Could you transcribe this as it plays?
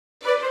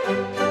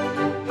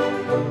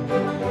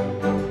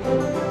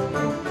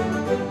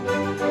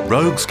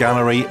Rogues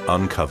Gallery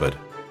Uncovered.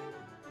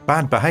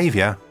 Bad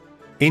behaviour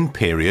in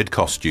period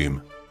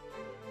costume.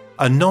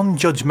 A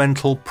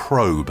non-judgmental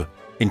probe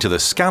into the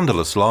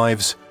scandalous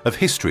lives of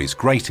history's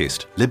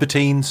greatest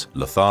libertines,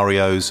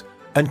 Lotharios,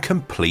 and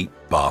complete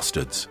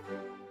bastards.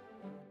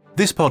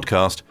 This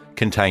podcast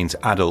contains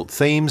adult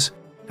themes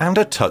and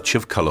a touch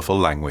of colourful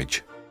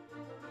language.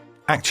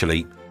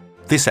 Actually,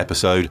 this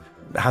episode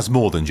has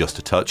more than just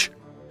a touch.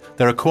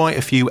 There are quite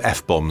a few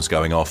F-bombs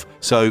going off,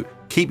 so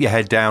keep your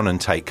head down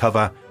and take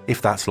cover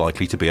if that's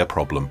likely to be a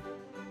problem.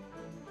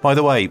 By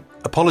the way,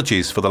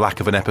 apologies for the lack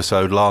of an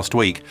episode last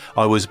week.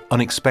 I was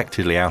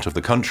unexpectedly out of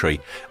the country,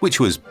 which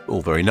was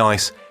all very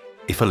nice,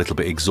 if a little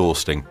bit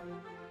exhausting.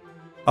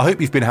 I hope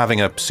you've been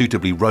having a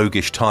suitably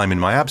roguish time in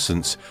my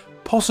absence.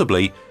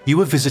 Possibly you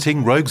were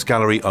visiting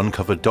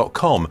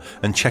roguesgalleryuncovered.com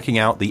and checking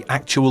out the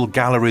actual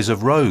galleries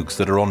of rogues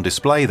that are on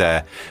display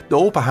there,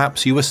 or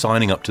perhaps you were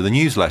signing up to the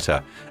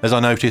newsletter, as I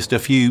noticed a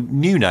few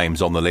new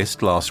names on the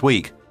list last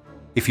week.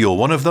 If you're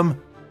one of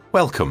them,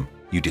 welcome,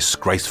 you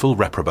disgraceful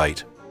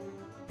reprobate.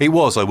 It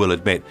was, I will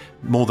admit,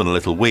 more than a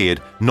little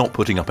weird not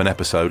putting up an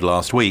episode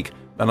last week,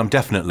 and I'm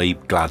definitely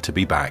glad to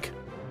be back.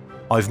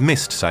 I've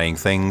missed saying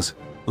things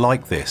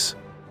like this.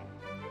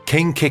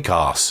 King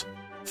Kick-Ass.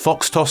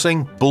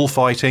 Fox-tossing,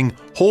 bullfighting,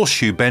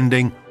 horseshoe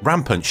bending,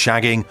 rampant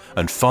shagging,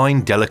 and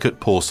fine delicate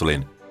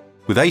porcelain,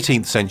 with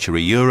 18th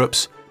century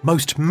Europe's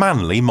most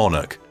manly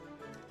monarch,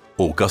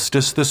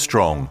 Augustus the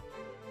Strong.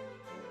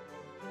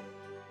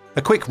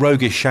 A quick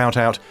roguish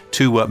shout-out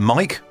to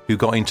Mike, who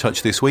got in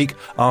touch this week,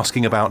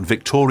 asking about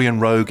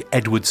Victorian rogue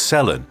Edward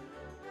Sellon.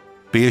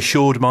 Be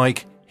assured,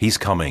 Mike, he's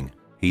coming.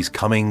 He's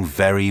coming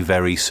very,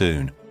 very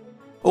soon.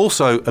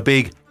 Also, a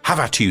big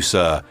 "have at you,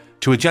 sir,"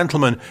 to a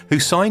gentleman who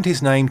signed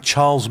his name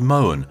Charles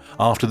Moen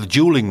after the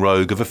duelling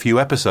rogue of a few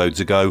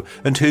episodes ago,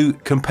 and who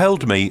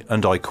compelled me,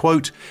 and I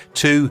quote,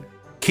 to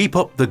 "keep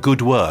up the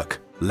good work,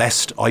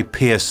 lest I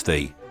pierce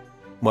thee."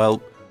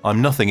 Well,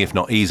 I'm nothing if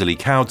not easily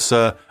cowed,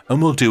 sir,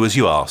 and will do as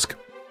you ask,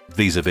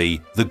 vis-a-vis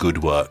the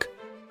good work.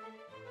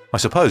 I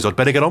suppose I'd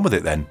better get on with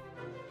it then.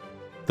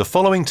 The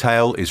following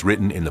tale is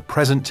written in the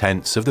present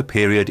tense of the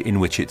period in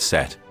which it's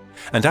set,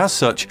 and as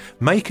such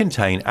may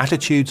contain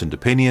attitudes and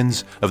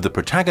opinions of the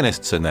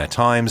protagonists and their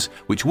times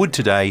which would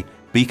today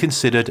be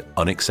considered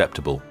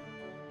unacceptable.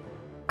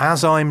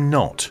 As I'm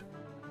not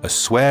a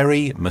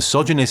sweary,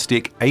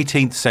 misogynistic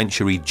 18th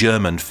century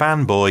German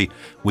fanboy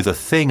with a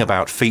thing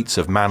about feats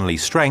of manly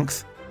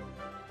strength,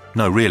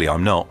 no, really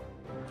I'm not,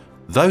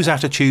 those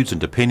attitudes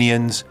and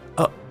opinions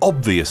are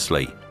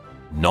obviously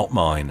not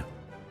mine.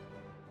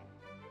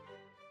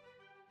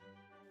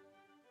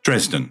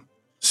 Dresden,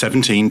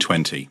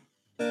 1720.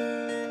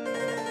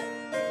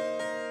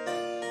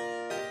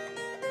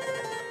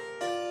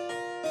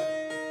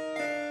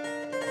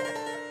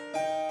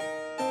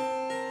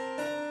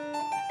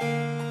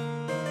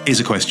 Here's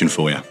a question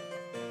for you.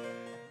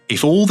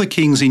 If all the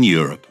kings in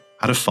Europe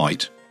had a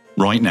fight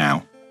right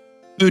now,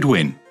 who'd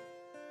win?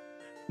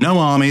 No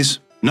armies,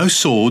 no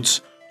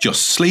swords,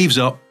 just sleeves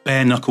up,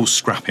 bare knuckles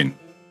scrapping.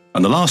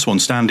 And the last one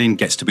standing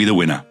gets to be the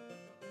winner.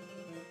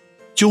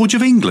 George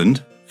of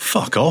England?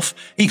 Fuck off.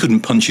 He couldn't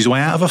punch his way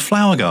out of a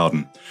flower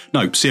garden.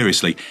 No,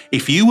 seriously,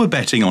 if you were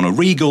betting on a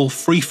regal,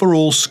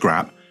 free-for-all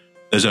scrap,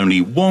 there's only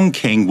one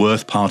king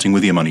worth parting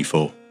with your money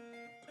for.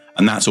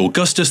 And that's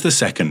Augustus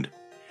II.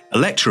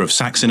 Elector of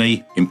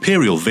Saxony,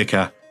 Imperial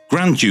Vicar,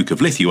 Grand Duke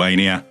of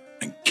Lithuania,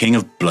 and King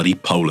of bloody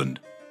Poland.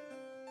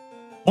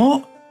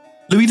 What?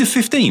 Louis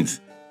XV?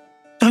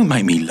 Don't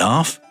make me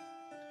laugh.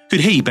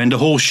 Could he bend a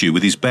horseshoe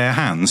with his bare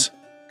hands?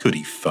 Could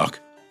he fuck?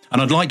 And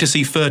I'd like to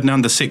see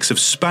Ferdinand VI of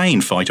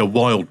Spain fight a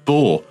wild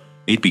boar.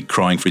 He'd be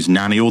crying for his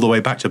nanny all the way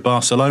back to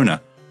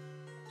Barcelona.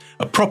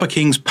 A proper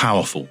king's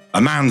powerful,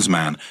 a man's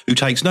man, who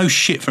takes no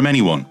shit from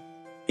anyone.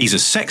 He's a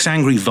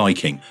sex-angry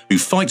Viking who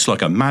fights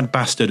like a mad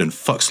bastard and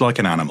fucks like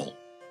an animal.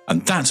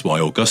 And that's why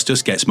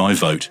Augustus gets my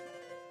vote.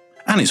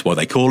 And it's why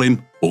they call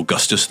him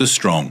Augustus the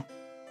Strong.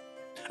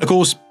 Of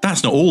course,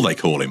 that's not all they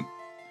call him.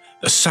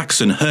 The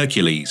Saxon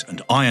Hercules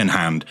and Iron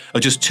Hand are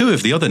just two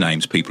of the other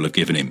names people have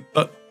given him,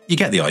 but you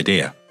get the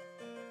idea.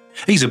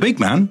 He's a big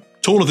man,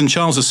 taller than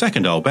Charles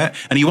II, I'll bet,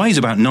 and he weighs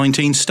about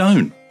 19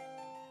 stone.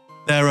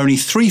 There are only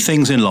three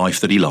things in life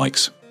that he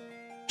likes: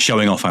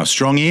 showing off how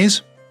strong he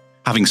is,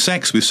 having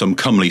sex with some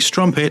comely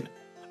strumpet,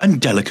 and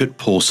delicate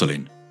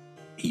porcelain.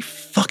 He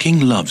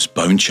fucking loves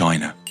bone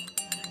china.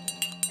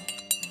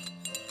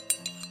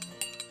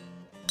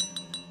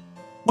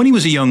 When he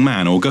was a young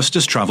man,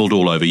 Augustus travelled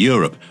all over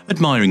Europe,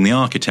 admiring the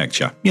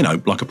architecture,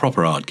 like a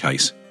proper art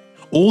case.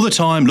 All the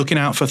time looking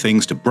out for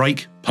things to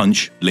break,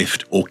 punch,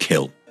 lift or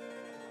kill.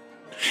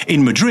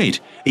 In Madrid,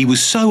 he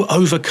was so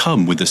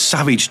overcome with the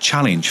savage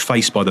challenge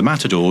faced by the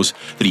matadors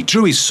that he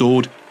drew his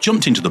sword,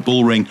 jumped into the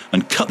bullring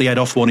and cut the head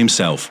off one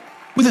himself,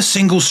 with a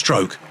single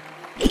stroke.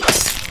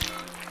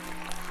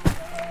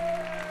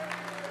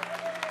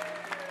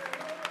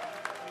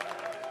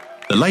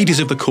 The ladies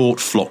of the court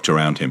flocked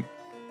around him,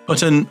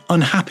 but an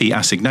unhappy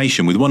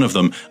assignation with one of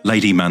them,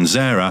 Lady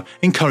Manzera,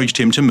 encouraged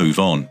him to move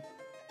on.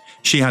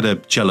 She had a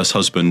jealous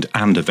husband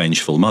and a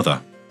vengeful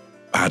mother.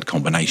 Bad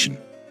combination.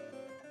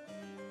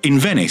 In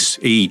Venice,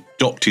 he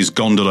docked his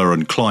gondola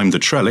and climbed the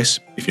trellis,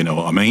 if you know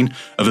what I mean,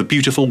 of a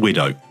beautiful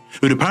widow,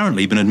 who'd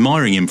apparently been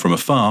admiring him from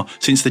afar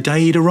since the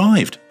day he'd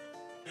arrived.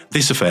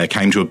 This affair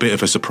came to a bit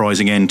of a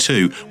surprising end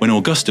too, when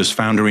Augustus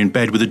found her in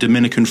bed with a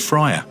Dominican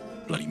friar.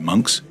 Bloody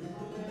monks.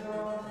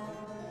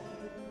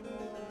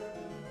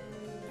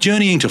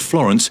 Journeying to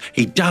Florence,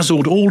 he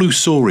dazzled all who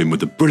saw him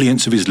with the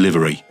brilliance of his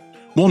livery.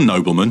 One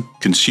nobleman,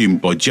 consumed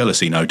by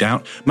jealousy no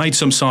doubt, made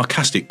some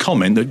sarcastic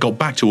comment that got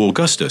back to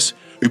Augustus,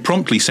 who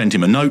promptly sent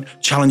him a note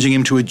challenging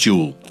him to a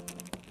duel.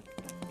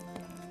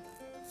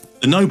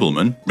 The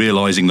nobleman,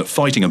 realising that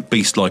fighting a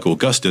beast like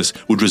Augustus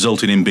would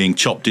result in him being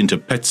chopped into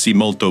pezzi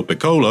molto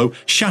piccolo,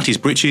 shat his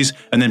britches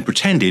and then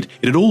pretended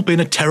it had all been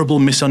a terrible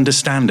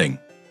misunderstanding.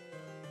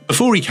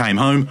 Before he came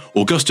home,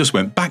 Augustus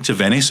went back to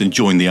Venice and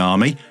joined the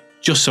army,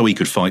 just so he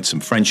could fight some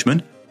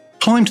Frenchmen,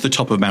 climbed to the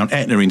top of Mount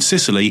Etna in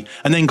Sicily,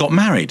 and then got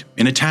married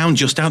in a town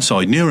just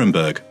outside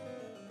Nuremberg.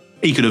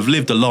 He could have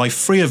lived a life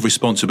free of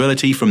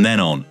responsibility from then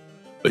on,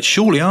 but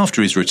shortly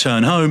after his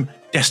return home,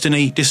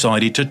 destiny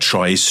decided to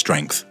try his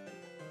strength.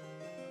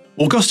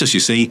 Augustus, you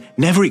see,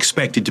 never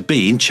expected to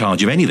be in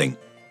charge of anything.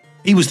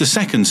 He was the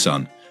second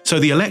son, so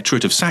the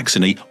electorate of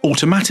Saxony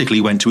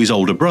automatically went to his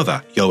older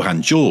brother,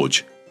 Johann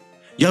George.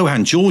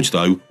 Johann George,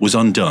 though, was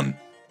undone.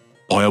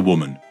 By a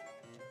woman.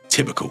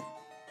 Typical.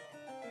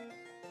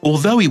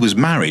 Although he was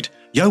married,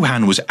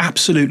 Johann was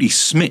absolutely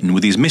smitten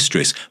with his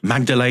mistress,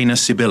 Magdalena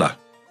Sibylla.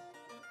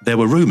 There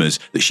were rumours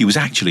that she was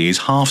actually his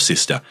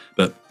half-sister,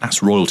 but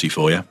that's royalty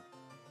for you.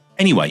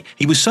 Anyway,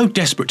 he was so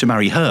desperate to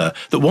marry her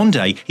that one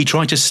day he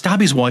tried to stab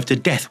his wife to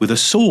death with a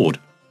sword.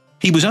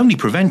 He was only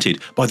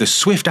prevented by the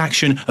swift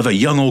action of a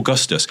young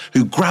Augustus,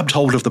 who grabbed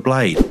hold of the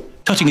blade,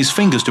 cutting his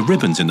fingers to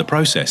ribbons in the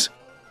process.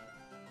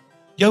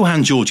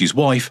 Johann George's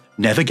wife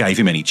never gave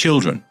him any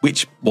children,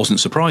 which wasn't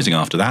surprising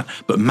after that,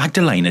 but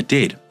Magdalena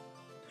did.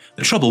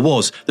 The trouble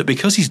was that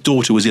because his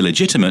daughter was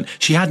illegitimate,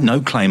 she had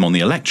no claim on the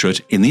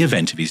electorate in the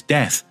event of his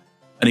death,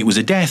 and it was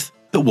a death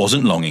that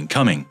wasn't long in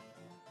coming.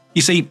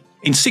 You see,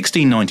 in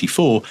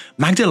 1694,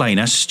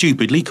 Magdalena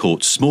stupidly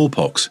caught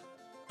smallpox,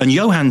 and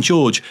Johann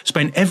George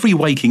spent every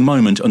waking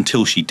moment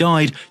until she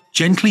died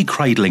gently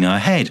cradling her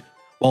head,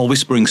 while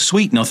whispering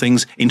sweet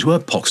nothings into her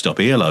poxed up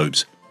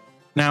earlobes.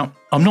 Now,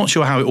 I'm not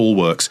sure how it all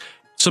works.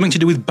 Something to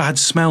do with bad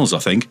smells, I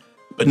think.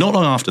 But not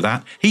long after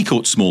that, he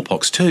caught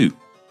smallpox too.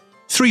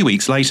 3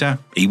 weeks later,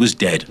 he was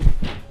dead.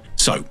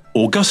 So,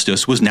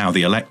 Augustus was now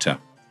the elector.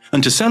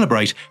 And to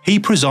celebrate, he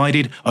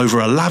presided over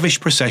a lavish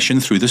procession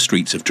through the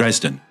streets of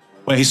Dresden,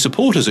 where his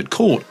supporters at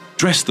court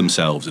dressed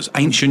themselves as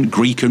ancient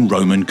Greek and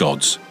Roman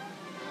gods.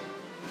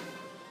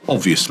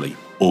 Obviously,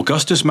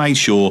 Augustus made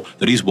sure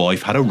that his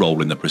wife had a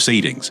role in the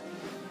proceedings.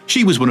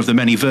 She was one of the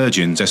many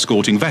virgins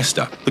escorting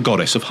Vesta, the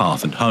goddess of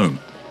hearth and home.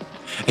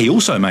 He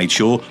also made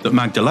sure that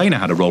Magdalena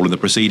had a role in the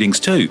proceedings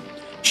too.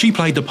 She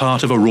played the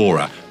part of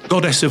Aurora,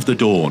 goddess of the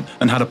dawn,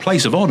 and had a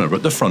place of honour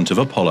at the front of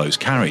Apollo's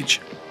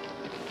carriage.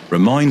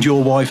 Remind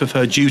your wife of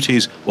her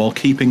duties while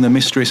keeping the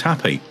mistress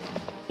happy.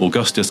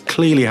 Augustus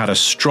clearly had a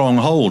strong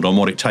hold on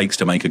what it takes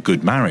to make a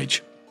good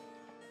marriage.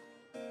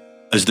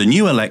 As the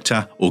new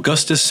elector,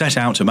 Augustus set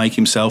out to make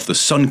himself the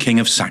Sun King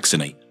of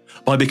Saxony,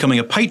 by becoming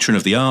a patron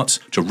of the arts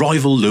to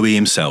rival Louis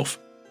himself.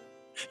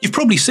 You've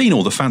probably seen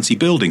all the fancy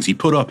buildings he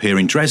put up here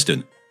in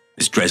Dresden.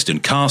 There's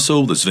Dresden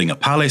Castle, the Zwinger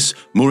Palace,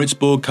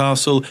 Moritzburg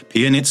Castle,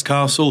 Piernitz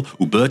Castle,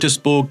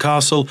 Hubertusburg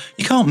Castle.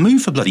 You can't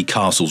move for bloody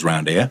castles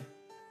round here.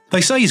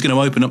 They say he's going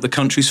to open up the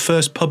country's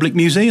first public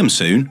museum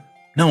soon.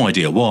 No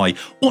idea why.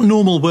 What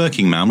normal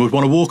working man would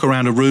want to walk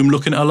around a room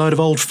looking at a load of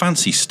old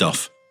fancy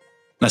stuff?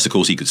 Unless, of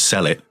course, he could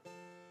sell it.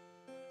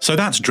 So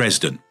that's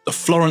Dresden, the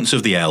Florence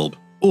of the Elbe.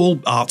 All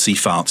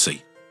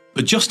artsy-fartsy.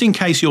 But just in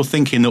case you're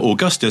thinking that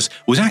Augustus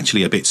was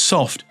actually a bit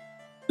soft,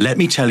 let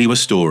me tell you a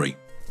story.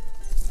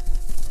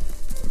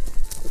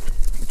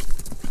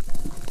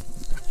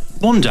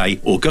 One day,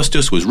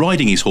 Augustus was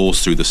riding his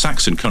horse through the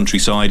Saxon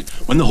countryside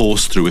when the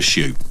horse threw a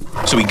shoe.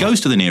 So he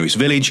goes to the nearest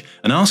village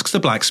and asks the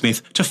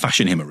blacksmith to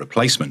fashion him a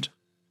replacement.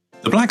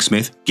 The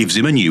blacksmith gives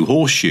him a new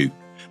horseshoe,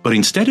 but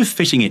instead of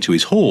fitting it to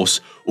his horse,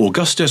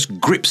 Augustus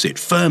grips it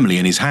firmly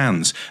in his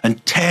hands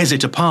and tears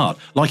it apart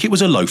like it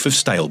was a loaf of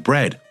stale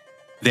bread.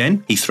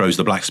 Then he throws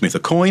the blacksmith a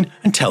coin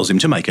and tells him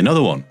to make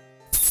another one.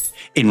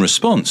 In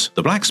response,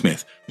 the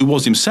blacksmith, who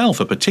was himself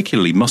a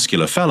particularly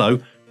muscular fellow,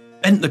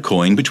 bent the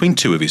coin between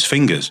two of his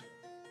fingers.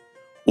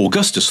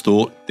 Augustus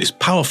thought this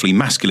powerfully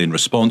masculine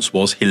response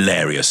was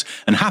hilarious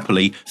and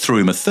happily threw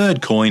him a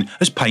third coin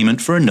as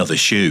payment for another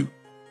shoe.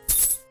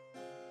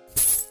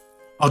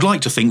 I'd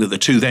like to think that the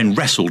two then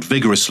wrestled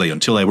vigorously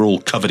until they were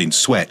all covered in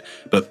sweat,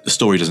 but the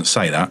story doesn't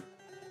say that.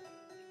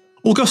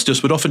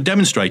 Augustus would often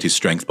demonstrate his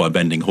strength by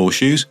bending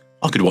horseshoes.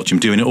 I could watch him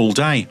doing it all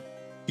day.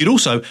 You'd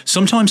also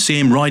sometimes see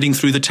him riding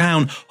through the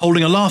town,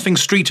 holding a laughing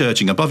street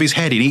urchin above his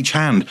head in each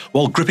hand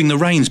while gripping the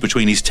reins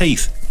between his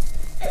teeth.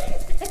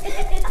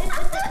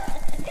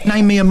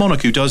 Name me a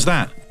monarch who does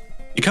that.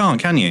 You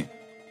can't, can you?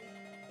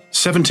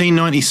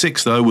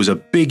 1796, though, was a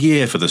big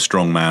year for the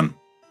strong man.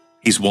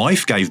 His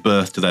wife gave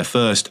birth to their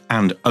first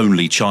and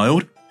only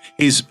child.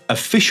 His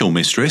official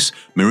mistress,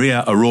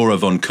 Maria Aurora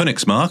von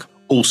Königsmarck,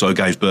 also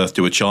gave birth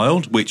to a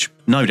child, which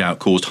no doubt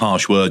caused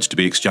harsh words to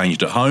be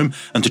exchanged at home,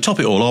 and to top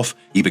it all off,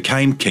 he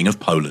became King of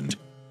Poland.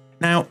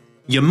 Now,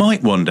 you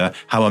might wonder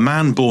how a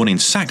man born in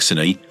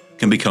Saxony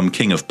can become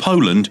King of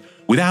Poland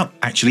without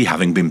actually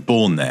having been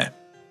born there.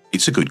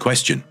 It's a good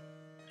question.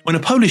 When a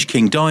Polish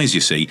king dies,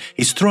 you see,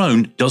 his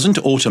throne doesn't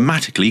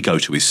automatically go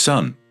to his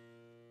son.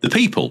 The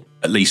people,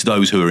 at least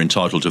those who are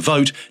entitled to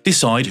vote,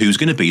 decide who's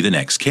going to be the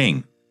next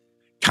king.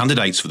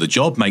 Candidates for the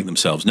job make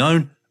themselves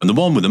known, and the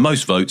one with the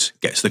most votes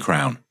gets the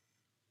crown.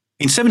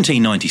 In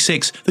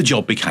 1796, the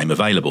job became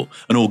available,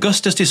 and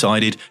Augustus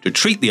decided to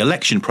treat the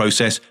election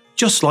process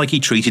just like he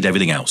treated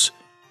everything else,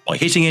 by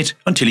hitting it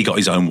until he got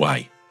his own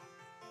way.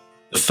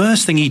 The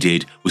first thing he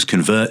did was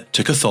convert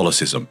to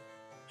Catholicism.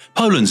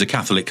 Poland's a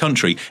Catholic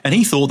country, and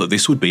he thought that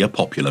this would be a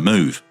popular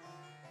move.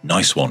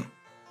 Nice one.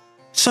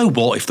 So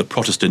what if the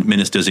Protestant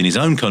ministers in his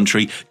own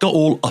country got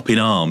all up in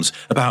arms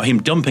about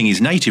him dumping his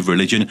native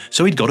religion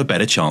so he'd got a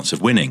better chance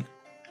of winning?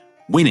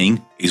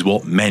 Winning is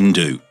what men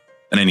do.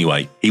 And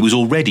anyway, he was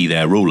already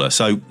their ruler,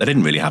 so they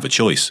didn't really have a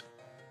choice.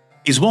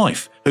 His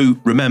wife, who,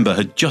 remember,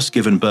 had just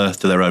given birth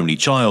to their only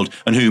child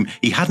and whom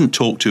he hadn't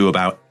talked to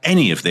about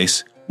any of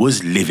this,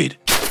 was livid.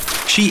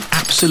 She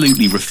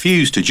absolutely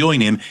refused to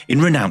join him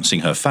in renouncing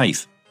her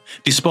faith,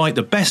 despite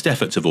the best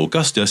efforts of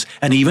Augustus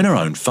and even her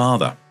own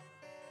father.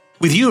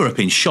 With Europe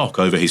in shock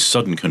over his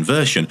sudden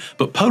conversion,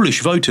 but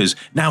Polish voters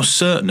now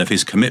certain of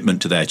his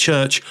commitment to their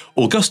church,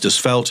 Augustus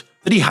felt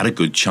that he had a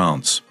good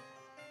chance.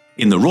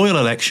 In the royal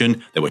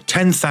election, there were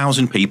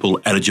 10,000 people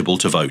eligible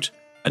to vote,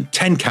 and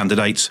 10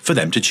 candidates for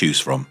them to choose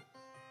from.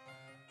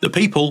 The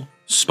people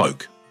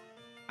spoke,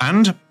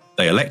 and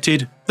they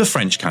elected the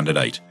French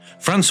candidate,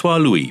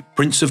 François-Louis,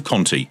 Prince of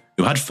Conti,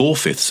 who had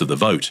 4/5 of the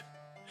vote.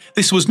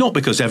 This was not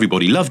because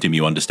everybody loved him,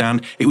 you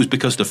understand, it was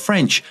because the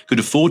French could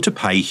afford to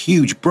pay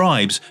huge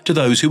bribes to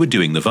those who were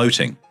doing the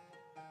voting.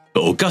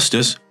 But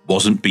Augustus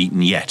wasn't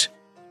beaten yet.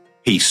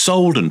 He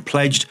sold and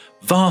pledged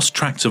vast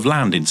tracts of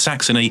land in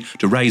Saxony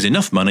to raise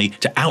enough money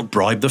to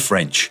outbribe the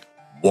French.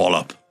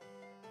 Wallop.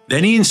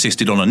 Then he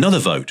insisted on another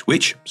vote,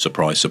 which,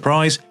 surprise,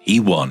 surprise, he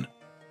won.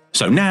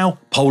 So now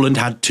Poland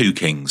had 2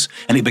 kings,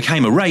 and it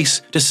became a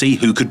race to see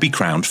who could be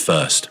crowned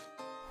first.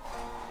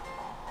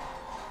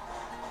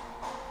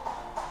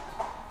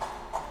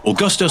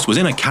 Augustus was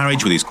in a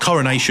carriage with his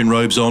coronation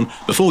robes on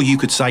before you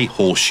could say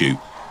horseshoe,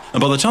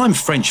 and by the time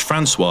French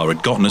Francois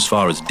had gotten as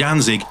far as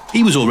Danzig,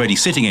 he was already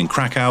sitting in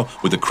Krakow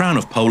with the crown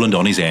of Poland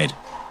on his head.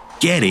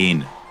 Get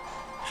in!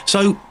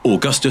 So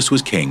Augustus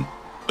was king,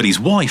 but his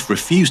wife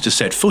refused to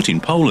set foot in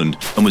Poland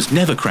and was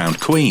never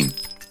crowned queen.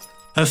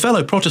 Her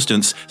fellow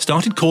Protestants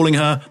started calling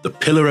her the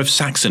Pillar of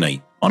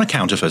Saxony on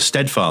account of her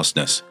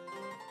steadfastness.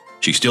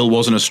 She still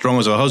wasn't as strong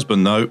as her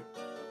husband, though.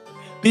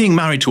 Being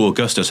married to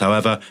Augustus,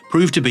 however,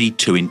 proved to be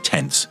too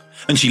intense,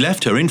 and she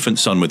left her infant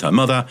son with her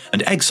mother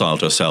and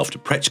exiled herself to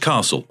Precht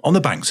Castle on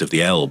the banks of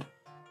the Elbe.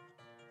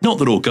 Not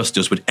that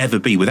Augustus would ever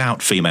be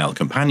without female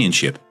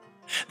companionship.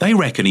 They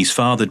reckon he's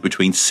fathered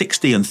between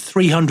 60 and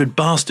 300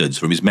 bastards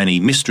from his many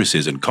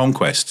mistresses and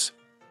conquests.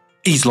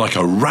 He's like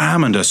a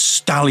ram and a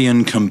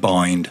stallion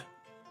combined.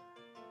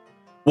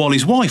 While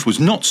his wife was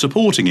not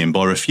supporting him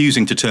by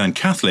refusing to turn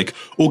Catholic,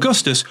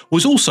 Augustus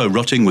was also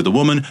rotting with a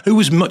woman who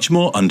was much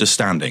more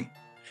understanding.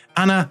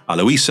 Anna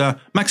Aloisa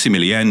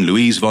Maximilienne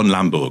Louise von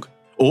Lamberg,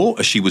 or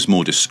as she was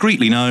more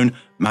discreetly known,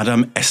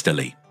 Madame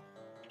Esterly.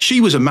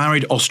 She was a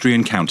married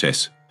Austrian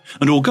countess,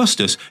 and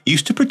Augustus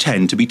used to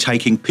pretend to be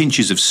taking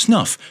pinches of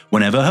snuff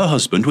whenever her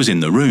husband was in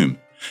the room,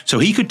 so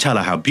he could tell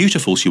her how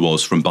beautiful she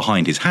was from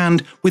behind his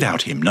hand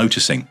without him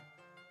noticing.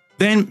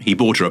 Then he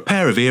bought her a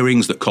pair of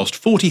earrings that cost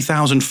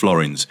 40,000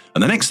 florins,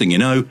 and the next thing you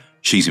know,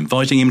 she's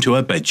inviting him to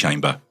her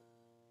bedchamber.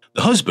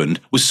 The husband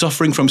was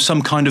suffering from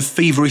some kind of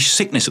feverish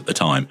sickness at the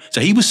time,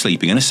 so he was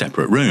sleeping in a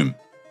separate room.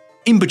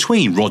 In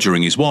between Roger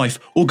and his wife,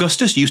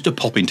 Augustus used to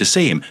pop in to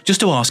see him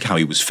just to ask how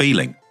he was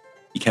feeling.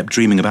 He kept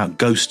dreaming about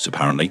ghosts,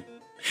 apparently.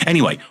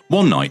 Anyway,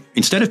 one night,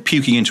 instead of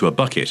puking into a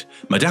bucket,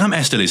 Madame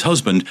Esterly's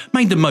husband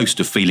made the most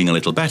of feeling a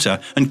little better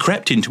and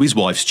crept into his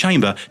wife's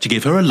chamber to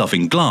give her a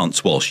loving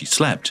glance while she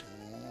slept.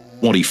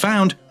 What he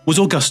found was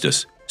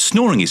Augustus,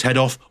 snoring his head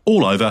off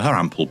all over her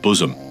ample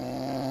bosom.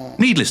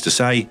 Needless to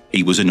say,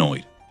 he was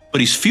annoyed,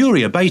 but his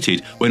fury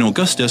abated when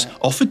Augustus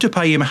offered to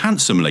pay him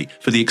handsomely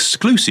for the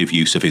exclusive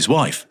use of his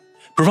wife,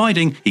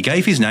 providing he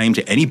gave his name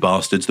to any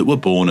bastards that were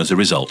born as a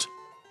result.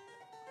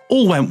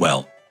 All went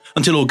well,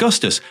 until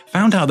Augustus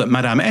found out that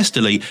Madame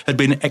Esterly had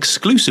been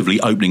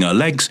exclusively opening her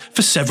legs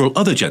for several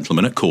other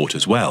gentlemen at court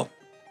as well.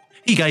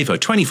 He gave her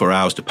 24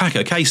 hours to pack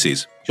her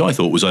cases, which I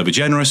thought was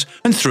overgenerous,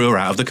 and threw her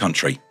out of the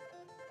country.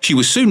 She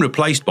was soon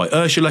replaced by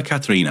Ursula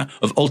Katrina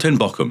of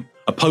Altenbochum,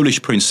 a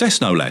Polish princess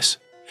no less.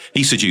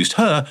 He seduced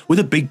her with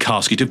a big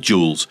casket of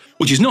jewels,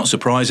 which is not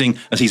surprising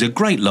as he's a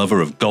great lover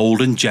of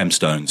gold and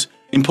gemstones,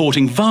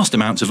 importing vast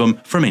amounts of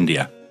them from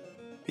India.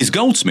 His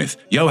goldsmith,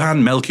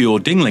 Johann Melchior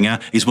Dinglinger,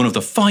 is one of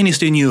the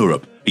finest in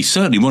Europe. He's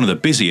certainly one of the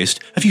busiest.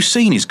 Have you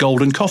seen his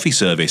golden coffee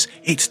service?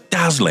 It's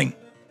dazzling.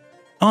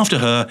 After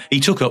her, he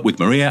took up with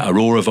Maria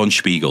Aurora von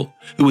Spiegel,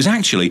 who was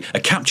actually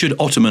a captured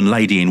Ottoman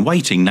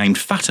lady-in-waiting named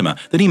Fatima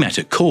that he met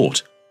at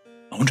court.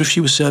 I wonder if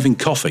she was serving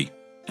coffee.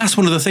 That's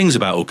one of the things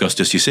about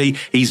Augustus, you see.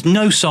 He's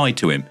no side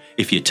to him.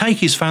 If you take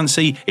his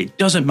fancy, it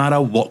doesn't matter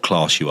what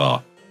class you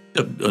are.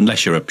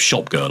 Unless you're a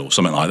shop girl or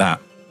something like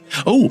that.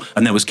 Oh,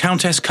 and there was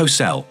Countess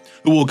Cosel,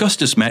 who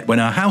Augustus met when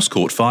her house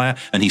caught fire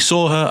and he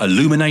saw her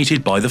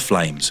illuminated by the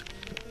flames.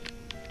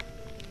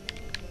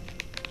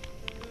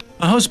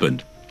 Her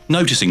husband,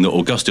 noticing that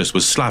Augustus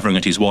was slavering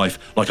at his wife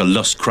like a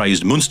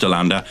lust-crazed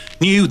Munsterlander,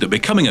 knew that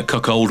becoming a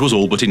cuckold was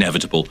all but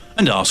inevitable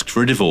and asked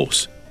for a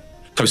divorce.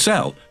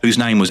 Cosel, whose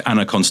name was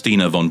Anna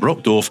Constina von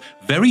Brockdorf,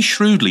 very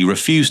shrewdly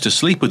refused to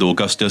sleep with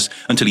Augustus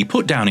until he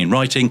put down in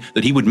writing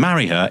that he would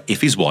marry her if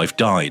his wife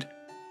died.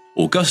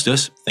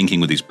 Augustus,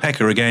 thinking with his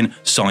pecker again,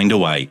 signed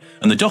away,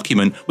 and the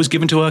document was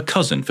given to her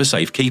cousin for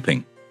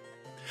safekeeping.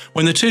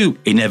 When the two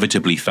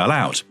inevitably fell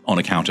out on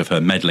account of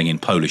her meddling in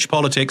Polish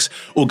politics,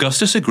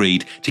 Augustus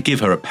agreed to give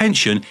her a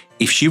pension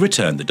if she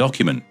returned the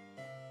document.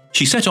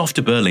 She set off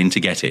to Berlin to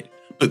get it,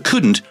 but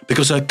couldn't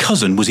because her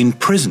cousin was in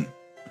prison.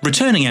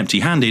 Returning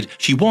empty-handed,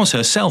 she was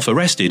herself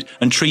arrested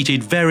and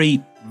treated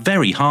very,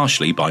 very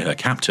harshly by her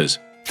captors.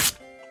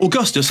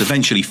 Augustus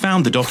eventually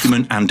found the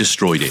document and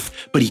destroyed it,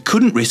 but he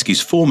couldn't risk his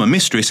former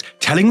mistress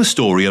telling the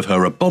story of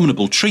her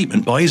abominable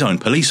treatment by his own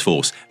police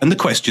force and the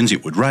questions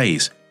it would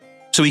raise.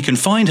 So he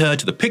confined her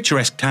to the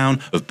picturesque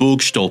town of Burg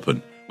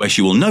Stolpen, where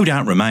she will no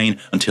doubt remain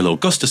until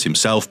Augustus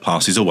himself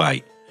passes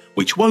away,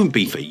 which won't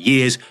be for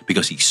years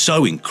because he's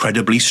so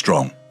incredibly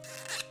strong.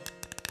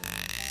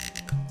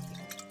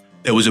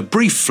 There was a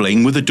brief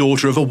fling with the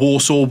daughter of a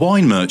Warsaw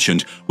wine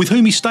merchant, with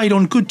whom he stayed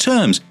on good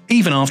terms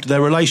even after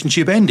their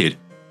relationship ended.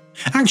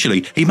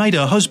 Actually, he made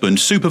her husband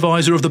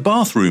supervisor of the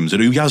bathrooms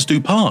at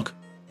Uyazdu Park.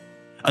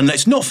 And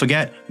let's not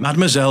forget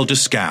Mademoiselle de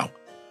Scow,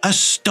 a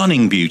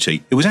stunning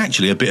beauty who was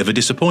actually a bit of a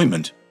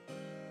disappointment.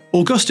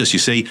 Augustus, you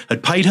see,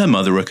 had paid her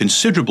mother a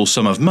considerable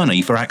sum of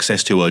money for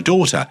access to her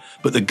daughter,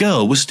 but the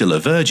girl was still a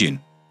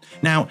virgin.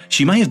 Now,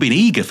 she may have been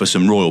eager for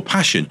some royal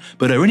passion,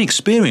 but her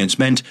inexperience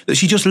meant that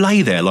she just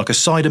lay there like a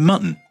side of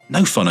mutton.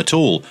 No fun at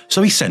all,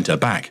 so he sent her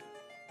back.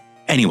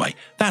 Anyway,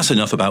 that's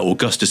enough about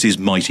Augustus's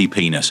mighty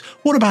penis.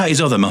 What about his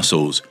other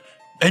muscles?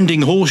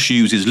 Bending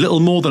horseshoes is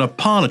little more than a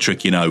parlour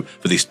trick, you know,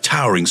 for this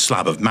towering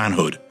slab of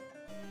manhood.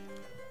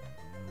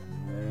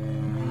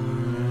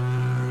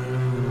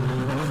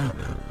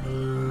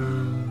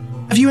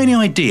 Have you any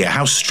idea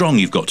how strong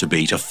you've got to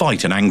be to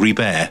fight an angry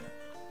bear?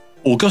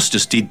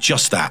 Augustus did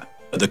just that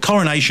at the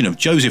coronation of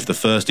Joseph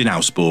I in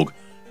Augsburg.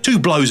 2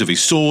 blows of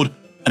his sword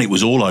and it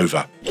was all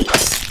over.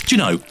 Do you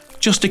know,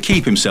 just to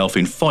keep himself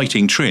in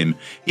fighting trim,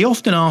 he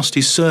often asked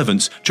his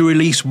servants to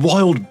release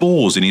wild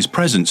boars in his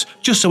presence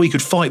just so he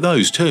could fight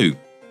those too.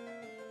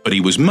 But he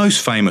was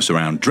most famous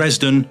around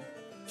Dresden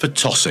for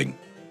tossing.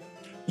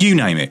 You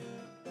name it.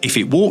 If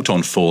it walked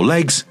on 4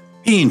 legs,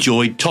 he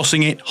enjoyed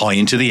tossing it high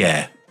into the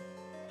air.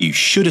 You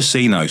should have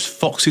seen those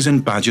foxes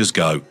and badgers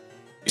go.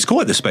 It's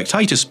quite the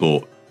spectator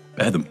sport,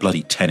 better than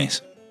bloody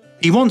tennis.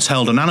 He once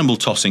held an animal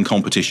tossing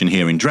competition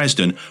here in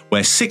Dresden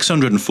where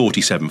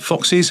 647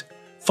 foxes,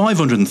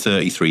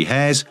 533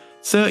 hares,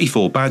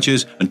 34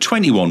 badgers and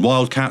 21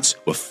 wildcats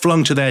were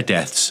flung to their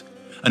deaths.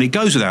 And it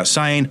goes without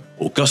saying,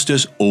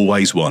 Augustus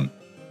always won.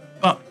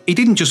 But he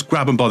didn't just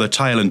grab them by the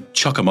tail and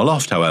chuck them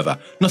aloft, however,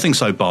 nothing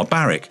so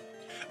barbaric.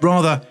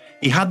 Rather,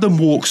 he had them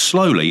walk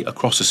slowly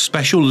across a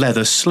special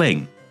leather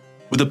sling,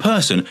 with a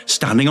person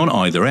standing on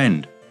either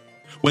end.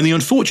 When the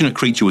unfortunate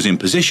creature was in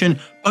position,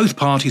 both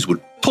parties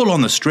would pull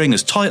on the string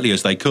as tightly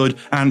as they could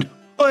and,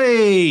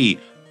 hey,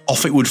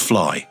 off it would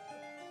fly.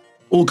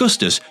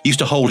 Augustus used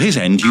to hold his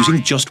end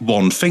using just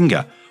 1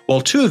 finger, while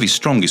 2 of his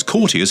strongest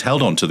courtiers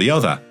held on to the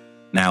other.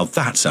 Now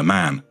that's a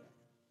man.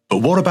 But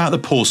what about the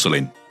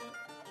porcelain?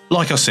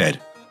 Like I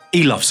said,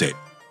 he loves it.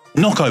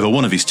 Knock over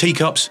one of his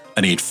teacups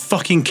and he'd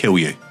fucking kill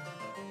you.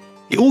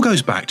 It all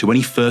goes back to when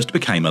he first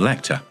became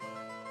Elector.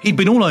 He'd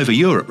been all over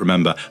Europe,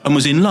 remember, and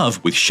was in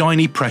love with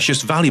shiny,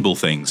 precious, valuable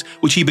things,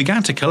 which he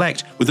began to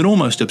collect with an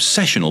almost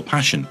obsessional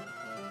passion.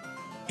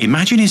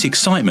 Imagine his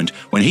excitement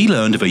when he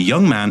learned of a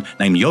young man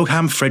named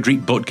Johann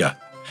Friedrich Butger,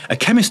 a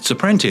chemist's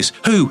apprentice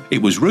who,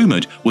 it was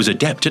rumoured, was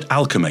adept at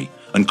alchemy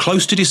and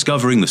close to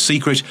discovering the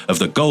secret of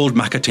the gold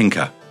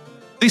Makatinka.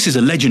 This is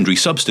a legendary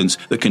substance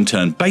that can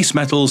turn base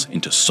metals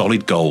into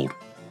solid gold.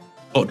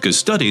 Butger's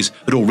studies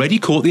had already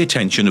caught the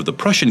attention of the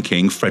Prussian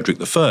king Frederick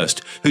I,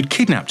 who'd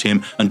kidnapped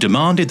him and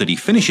demanded that he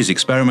finish his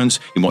experiments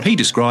in what he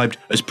described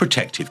as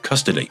protective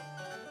custody.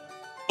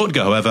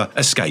 Butger, however,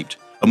 escaped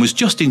and was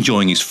just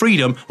enjoying his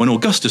freedom when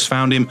Augustus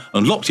found him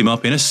and locked him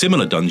up in a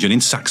similar dungeon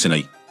in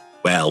Saxony.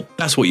 Well,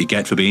 that's what you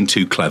get for being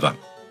too clever.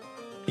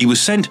 He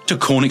was sent to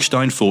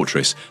Kornigstein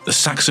Fortress, the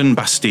Saxon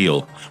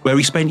Bastille, where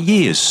he spent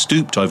years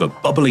stooped over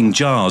bubbling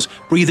jars,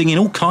 breathing in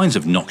all kinds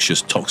of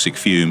noxious toxic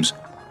fumes.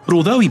 But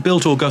although he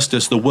built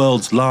Augustus the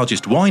world's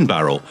largest wine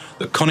barrel,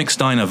 the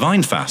Königsteiner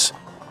Weinfass,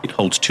 It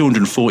holds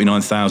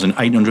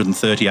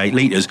 249,838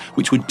 litres,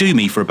 which would do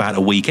me for about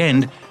a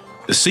weekend.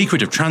 The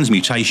secret of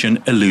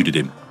transmutation eluded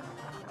him.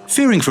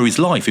 Fearing for his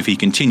life if he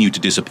continued to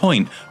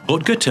disappoint,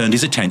 Butker turned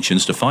his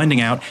attentions to finding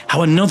out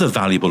how another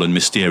valuable and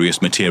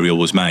mysterious material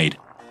was made: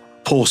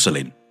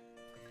 porcelain.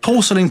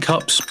 Porcelain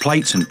cups,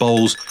 plates and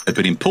bowls had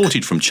been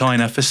imported from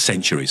China for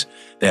centuries,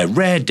 their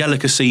rare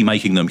delicacy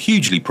making them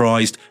hugely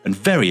prized and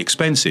very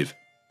expensive.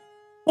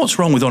 What's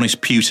wrong with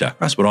honest pewter?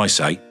 That's what I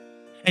say.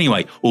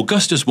 Anyway,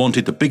 Augustus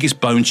wanted the biggest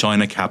bone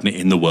china cabinet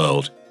in the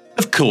world.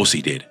 Of course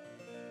he did.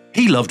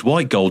 He loved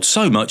white gold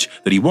so much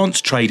that he once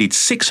traded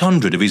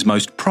 600 of his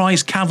most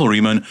prized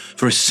cavalrymen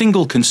for a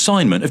single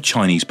consignment of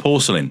Chinese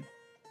porcelain.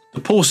 The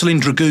porcelain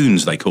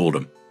dragoons, they called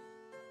them.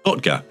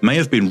 Butker may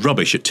have been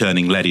rubbish at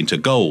turning lead into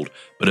gold,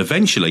 but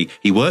eventually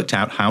he worked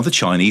out how the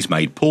Chinese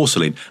made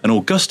porcelain, and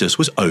Augustus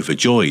was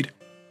overjoyed.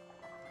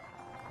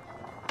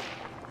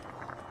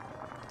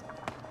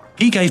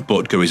 He gave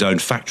Butker his own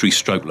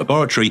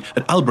factory-stroke-laboratory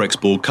at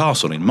Albrechtsburg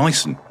Castle in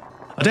Meissen.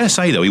 I dare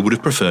say, though, he would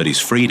have preferred his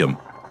freedom.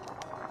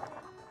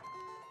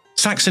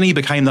 Saxony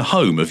became the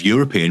home of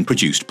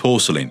European-produced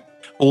porcelain,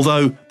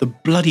 although the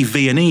bloody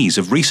Viennese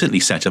have recently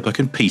set up a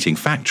competing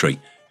factory.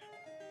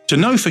 To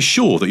know for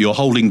sure that you're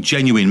holding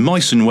genuine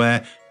Meissen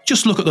ware,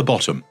 just look at the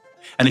bottom,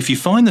 and if you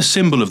find the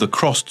symbol of the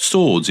crossed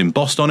swords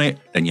embossed on it,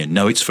 then you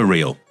know it's for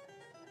real.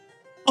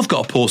 I've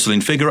got a porcelain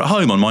figure at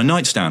home on my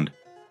nightstand.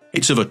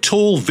 It's of a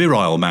tall,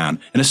 virile man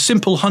in a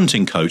simple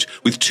hunting coat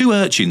with two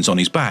urchins on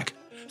his back,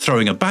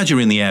 throwing a badger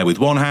in the air with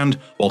one hand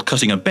while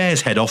cutting a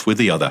bear's head off with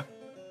the other.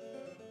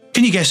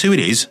 Can you guess who it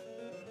is?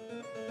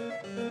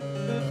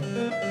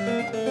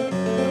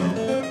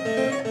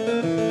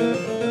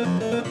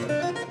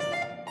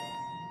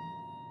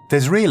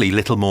 There's really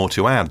little more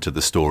to add to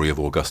the story of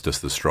Augustus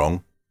the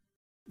Strong.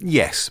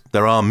 Yes,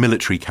 there are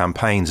military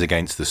campaigns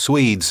against the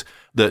Swedes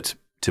that,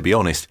 to be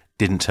honest,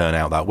 didn't turn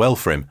out that well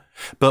for him.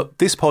 But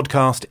this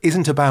podcast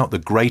isn't about the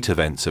great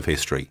events of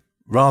history.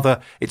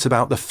 Rather, it's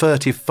about the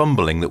furtive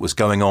fumbling that was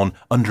going on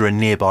under a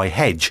nearby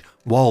hedge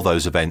while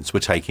those events were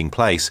taking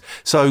place.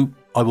 So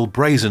I will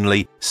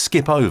brazenly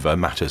skip over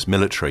matters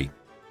military.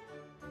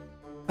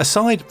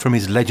 Aside from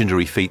his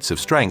legendary feats of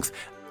strength,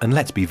 and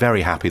let's be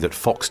very happy that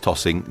fox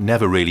tossing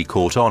never really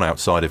caught on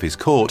outside of his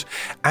court,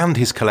 and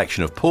his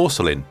collection of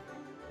porcelain,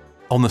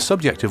 on the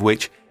subject of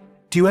which,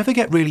 do you ever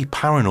get really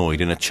paranoid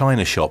in a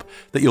china shop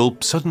that you'll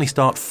suddenly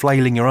start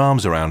flailing your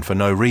arms around for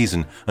no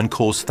reason and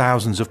cause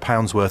thousands of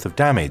pounds worth of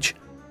damage?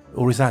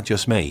 Or is that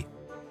just me?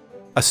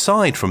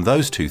 Aside from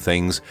those two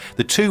things,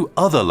 the two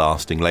other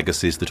lasting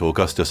legacies that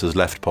Augustus has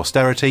left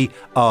posterity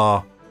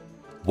are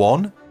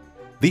 1.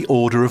 The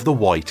Order of the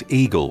White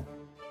Eagle,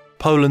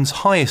 Poland's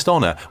highest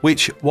honour,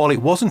 which, while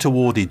it wasn't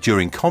awarded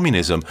during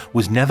communism,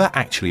 was never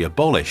actually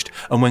abolished,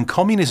 and when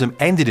communism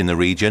ended in the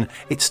region,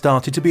 it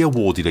started to be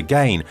awarded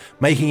again,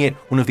 making it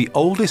one of the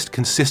oldest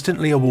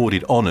consistently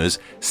awarded honours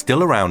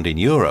still around in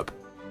Europe.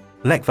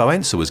 Lech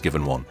Wałęsa was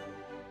given one.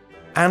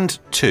 And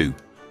 2.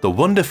 The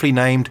wonderfully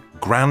named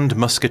Grand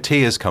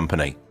Musketeers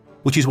Company,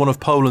 which is one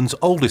of Poland's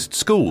oldest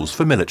schools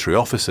for military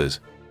officers.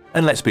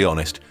 And let's be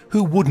honest,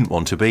 who wouldn't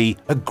want to be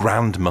a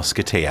Grand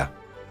Musketeer?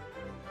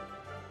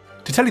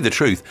 To tell you the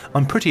truth,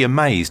 I'm pretty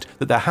amazed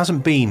that there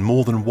hasn't been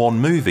more than one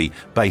movie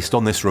based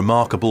on this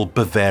remarkable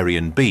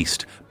Bavarian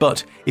beast,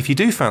 but if you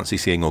do fancy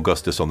seeing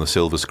Augustus on the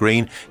silver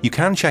screen, you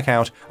can check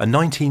out a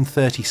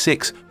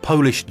 1936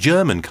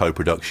 Polish-German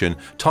co-production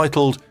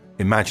titled,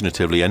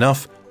 imaginatively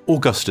enough,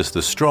 Augustus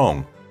the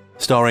Strong,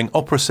 starring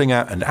opera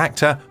singer and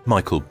actor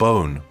Michael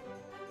Bohn.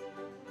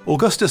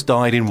 Augustus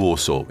died in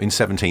Warsaw in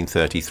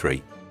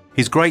 1733,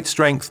 his great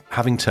strength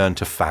having turned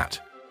to fat.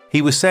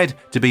 He was said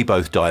to be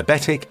both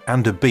diabetic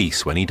and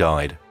obese when he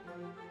died.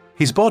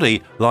 His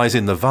body lies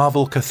in the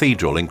Wawel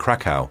Cathedral in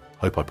Krakow,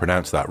 hope I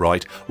pronounced that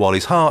right, while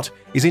his heart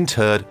is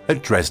interred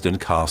at Dresden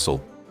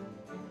Castle.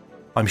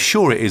 I'm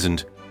sure it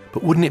isn't,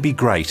 but wouldn't it be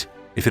great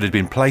if it had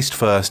been placed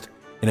first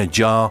in a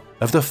jar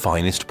of the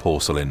finest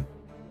porcelain?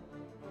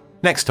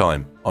 Next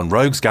time on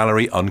Rogues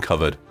Gallery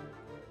Uncovered.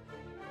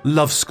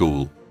 Love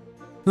School.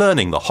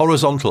 Learning the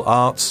horizontal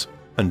arts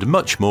and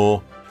much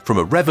more from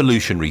a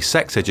revolutionary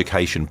sex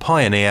education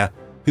pioneer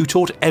who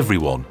taught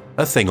everyone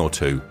a thing or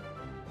two,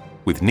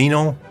 with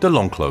Ninon de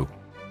L'Enclos.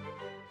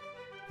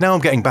 Now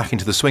I'm getting back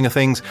into the swing of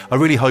things. I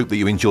really hope that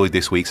you enjoyed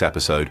this week's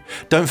episode.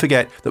 Don't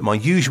forget that my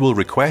usual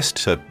request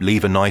to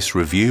leave a nice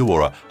review or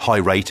a high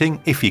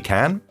rating, if you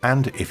can,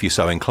 and if you're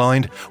so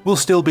inclined, will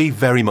still be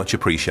very much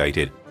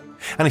appreciated.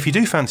 And if you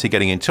do fancy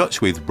getting in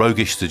touch with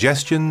roguish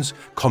suggestions,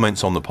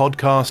 comments on the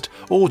podcast,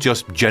 or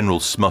just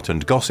general smut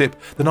and gossip,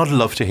 then I'd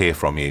love to hear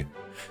from you.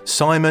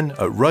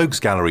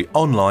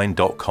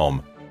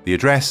 Simon@roguesgalleryonline.com. The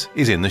address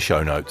is in the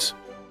show notes.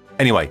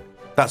 Anyway,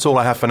 that's all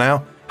I have for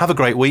now. Have a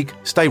great week,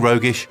 stay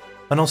roguish,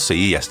 and I'll see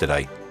you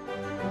yesterday.